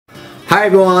Hi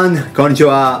everyone,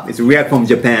 konnichiwa, it's React from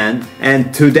Japan,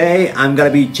 and today I'm gonna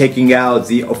be checking out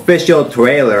the official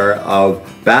trailer of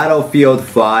Battlefield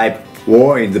 5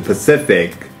 War in the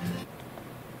Pacific.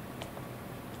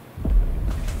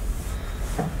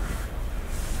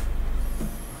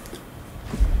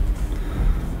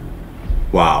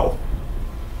 Wow.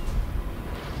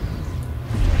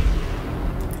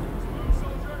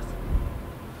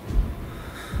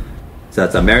 So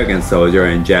that's American soldier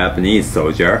and Japanese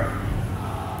soldier.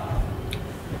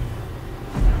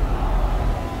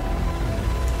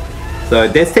 So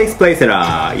this takes place in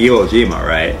Iwo Jima,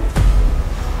 right?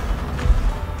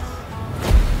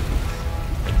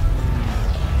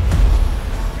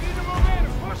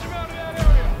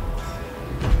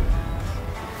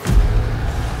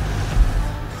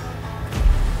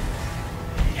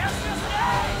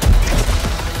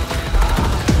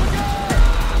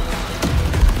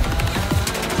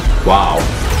 Wow.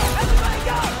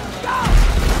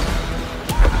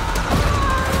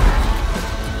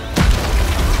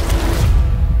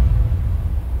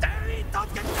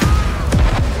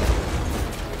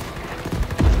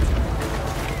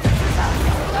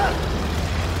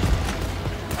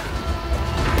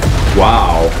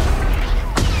 Wow.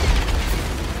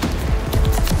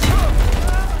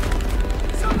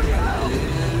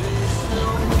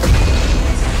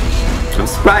 I'm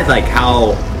surprised like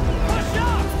how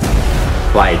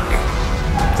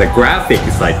the graphic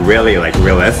is really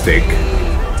realistic.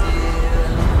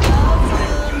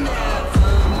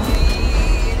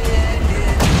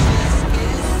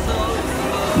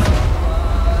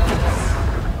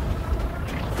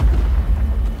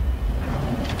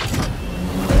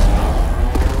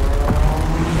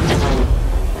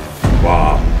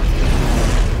 Wow.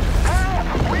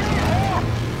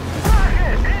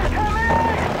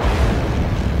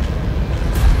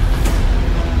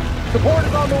 Support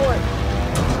is on the way.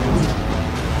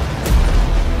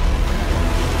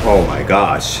 Oh my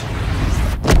gosh.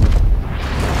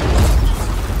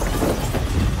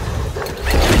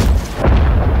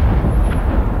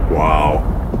 Wow.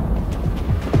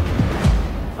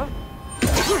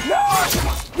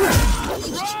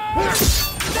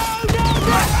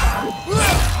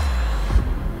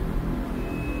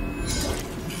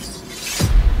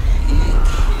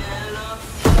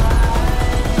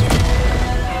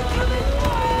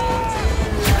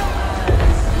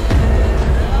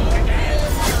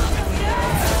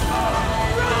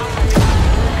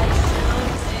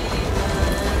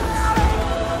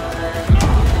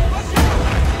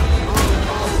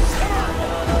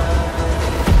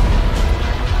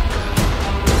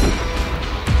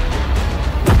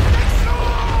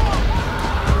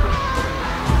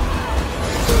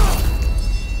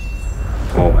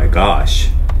 Oh my gosh.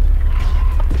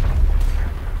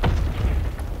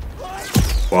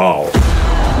 Wow.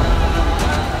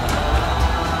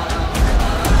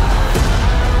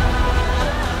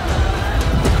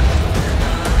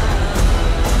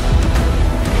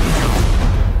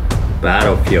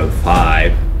 Battlefield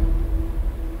 5.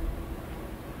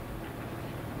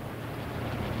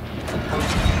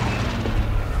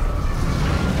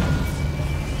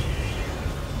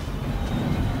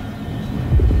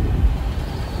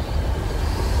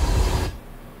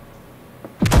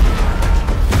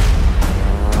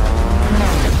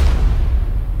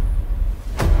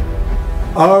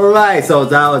 Alright, so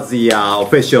that was the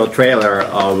official trailer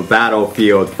of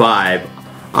Battlefield 5.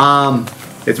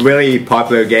 It's a really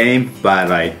popular game,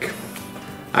 but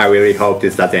I really hope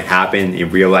this doesn't happen in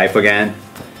real life again.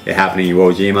 It happened in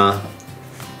Iwo Jima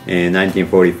in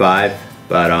 1945,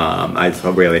 but I just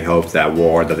really hope that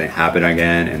war doesn't happen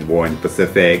again, and war in the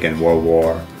Pacific and World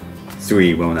War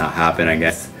III will not happen, I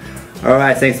guess.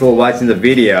 Alright, thanks for watching the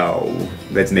video.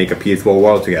 Let's make a peaceful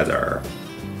world together.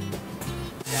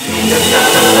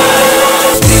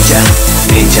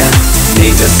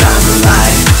 Ninja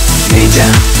samurai.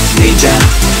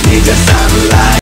 Ninja samurai.